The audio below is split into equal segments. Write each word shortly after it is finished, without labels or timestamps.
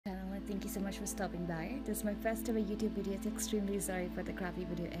thank you so much for stopping by. This is my first ever YouTube video. It's extremely sorry for the crappy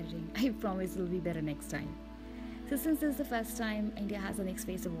video editing. I promise it'll be better next time. So since this is the first time India has the NYX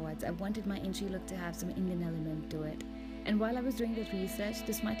Face Awards, I wanted my entry look to have some Indian element to it. And while I was doing that research,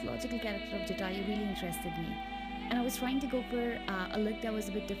 this mythological character of Jatayu really interested me. And I was trying to go for a look that was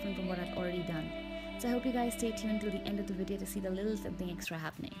a bit different from what I'd already done. So I hope you guys stay tuned till the end of the video to see the little something extra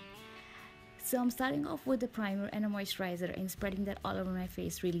happening. So I'm starting off with the primer and a moisturizer and spreading that all over my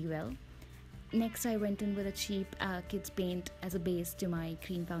face really well. Next I went in with a cheap kids paint as a base to my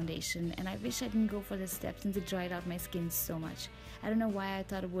cream foundation, and I wish I didn't go for this step since it dried out my skin so much. I don't know why I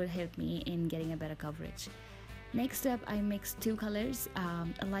thought it would help me in getting a better coverage. Next up, I mixed two colors,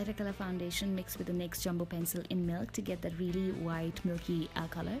 a lighter color foundation mixed with the NYX Jumbo Pencil in Milk to get that really white milky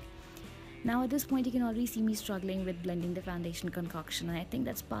color. Now at this point you can already see me struggling with blending the foundation concoction, and I think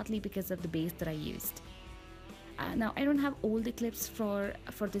that's partly because of the base that I used. Now I don't have all the clips for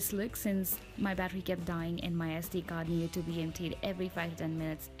this look since my battery kept dying and my SD card needed to be emptied every 5 to 10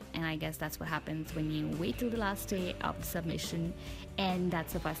 minutes, and I guess that's what happens when you wait till the last day of the submission and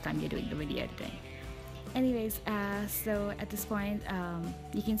that's the first time you're doing the video editing. Anyways, so at this point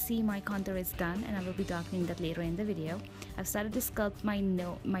you can see my contour is done, and I will be darkening that later in the video. I've started to sculpt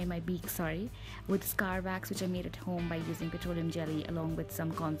my beak with scar wax, which I made at home by using petroleum jelly along with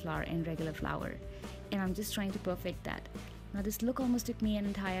some corn flour and regular flour, and I'm just trying to perfect that. Now this look almost took me an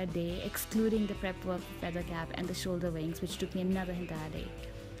entire day, excluding the prep work for feather cap and the shoulder wings, which took me another entire day.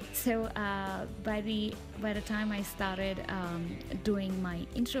 So by the time I started doing my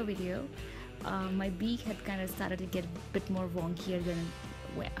intro video, my beak had kind of started to get a bit more wonkier than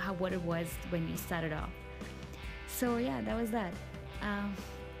what it was when we started off. So yeah, that was that.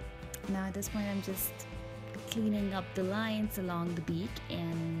 Now at this point I'm just cleaning up the lines along the beak,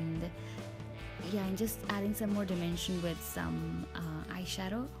 and yeah, I'm just adding some more dimension with some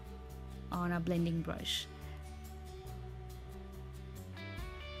eyeshadow on a blending brush.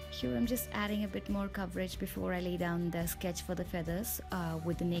 Here I'm just adding a bit more coverage before I lay down the sketch for the feathers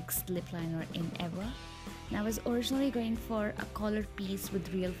with the NYX lip liner in Ever. Now I was originally going for a collared piece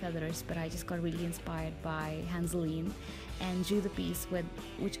with real feathers, but I just got really inspired by Hanzoween and drew the piece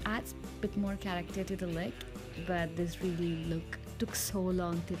which adds a bit more character to the look, but this really look took so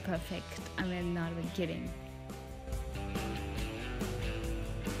long to perfect. I mean, not even kidding.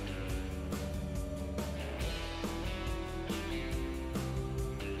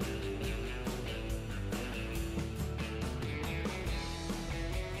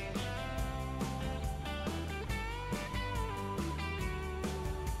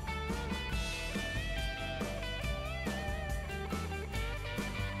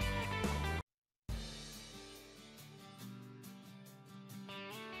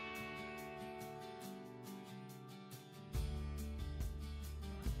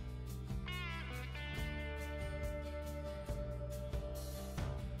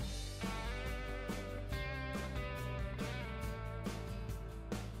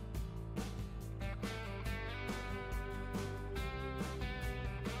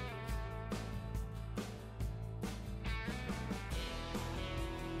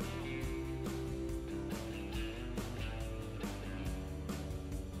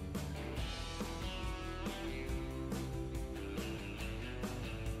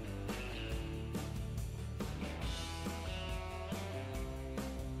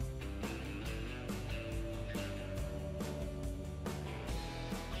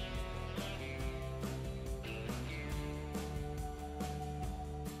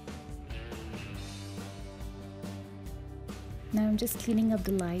 Now I'm just cleaning up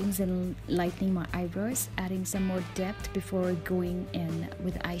the lines and lightening my eyebrows, adding some more depth before going in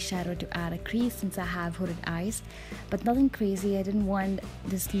with eyeshadow to add a crease since I have hooded eyes, but nothing crazy. I didn't want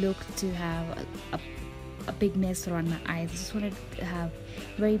this look to have a big mess around my eyes. I just wanted to have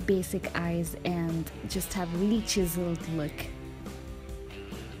very basic eyes and just have a really chiseled look.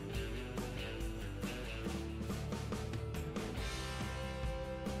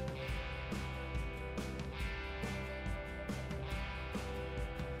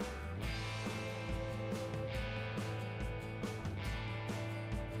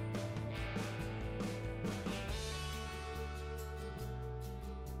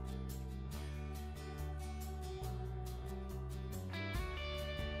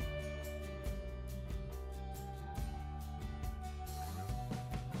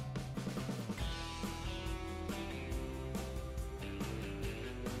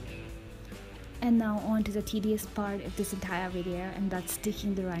 And now on to the tedious part of this entire video, and that's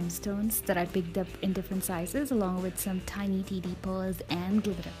sticking the rhinestones that I picked up in different sizes along with some tiny TD pearls and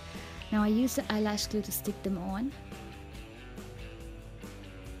glitter. Now I used the eyelash glue to stick them on.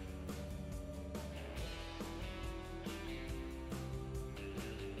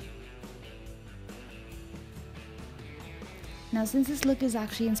 Now, since this look is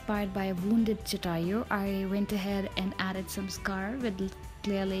actually inspired by a wounded Jatayu, I went ahead and added some scar with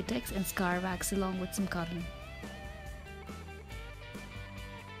clear latex and scar wax along with some cotton.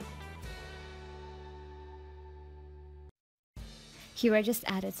 Here I just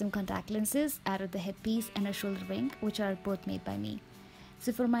added some contact lenses, added the headpiece and a shoulder ring, which are both made by me.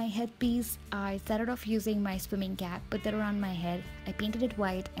 So for my headpiece, I started off using my swimming cap, put that around my head, I painted it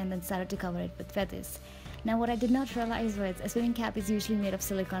white and then started to cover it with feathers. Now what I did not realize was a swimming cap is usually made of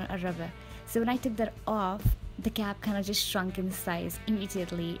silicone or rubber. So when I took that off, the cap kind of just shrunk in size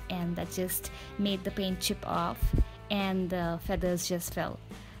immediately, and that just made the paint chip off and the feathers just fell.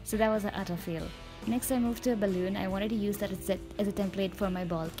 So that was an utter fail. Next I moved to a balloon. I wanted to use that as a template for my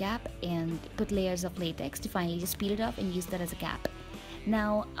ball cap and put layers of latex to finally just peel it off and use that as a cap.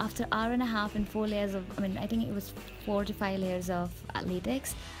 Now after an hour and a half and 4 layers of, I think it was 4 to 5 layers of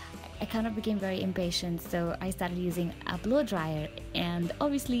latex, I kind of became very impatient, so I started using a blow dryer, and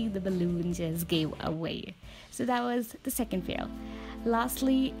obviously the balloon just gave away. So that was the second fail.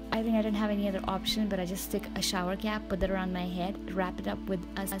 Lastly, I think I didn't have any other option, but I just took a shower cap, put that around my head, wrap it up with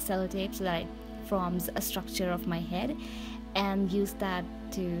a sellotape so that it forms a structure of my head, and use that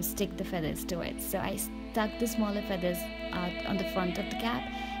to stick the feathers to it. So I stuck the smaller feathers out on the front of the cap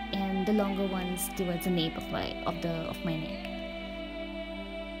and the longer ones towards the nape of my neck.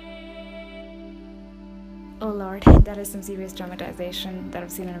 Oh lord, that is some serious dramatization that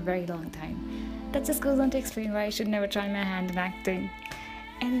I've seen in a very long time. That just goes on to explain why I should never try my hand in acting.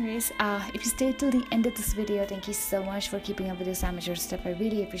 Anyways, if you stayed till the end of this video, thank you so much for keeping up with this amateur stuff. I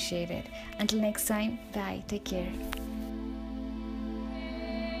really appreciate it. Until next time, bye, take care.